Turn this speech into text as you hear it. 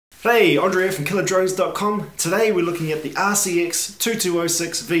Hey, Andre here from KillerDrones.com. Today we're looking at the RCX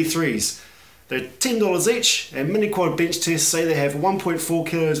 2206 V3s. They're $10 each, and mini quad bench tests say they have 1.4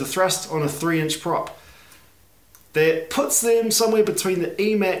 kilos of thrust on a 3-inch prop. That puts them somewhere between the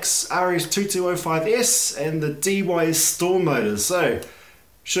Emax RS2205S and the DY Storm motors, so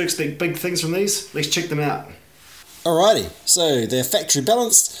should expect big things from these. Let's check them out. Alrighty, so they're factory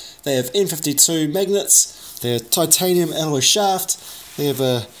balanced, they have N52 magnets, they're titanium alloy shaft, they have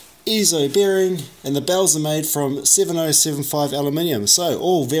a EZO bearing, and the bells are made from 7075 aluminium, so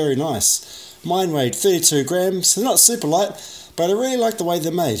all very nice. Mine weighed 32 grams, so not super light, but I really like the way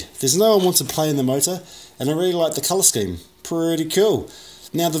they're made. There's no unwanted play in the motor, and I really like the colour scheme. Pretty cool.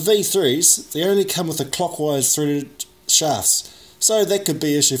 Now the V3s, they only come with the clockwise threaded shafts, so that could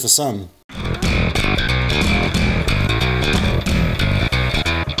be an issue for some.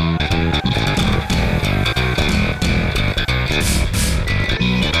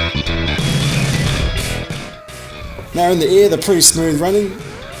 Now in the air they're pretty smooth running,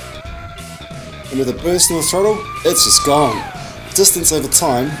 and with a burst in the throttle, it's just gone. Distance over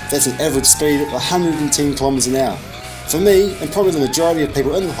time, that's an average speed of 110 kilometers an hour. For me, and probably the majority of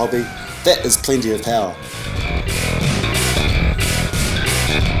people in the hobby, that is plenty of power.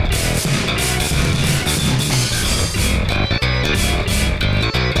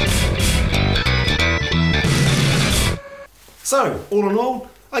 So, all in all,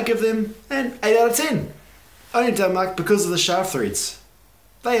 I give them an 8 out of 10. Only downmarked because of the shaft threads.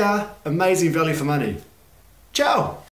 They are amazing value for money. Ciao!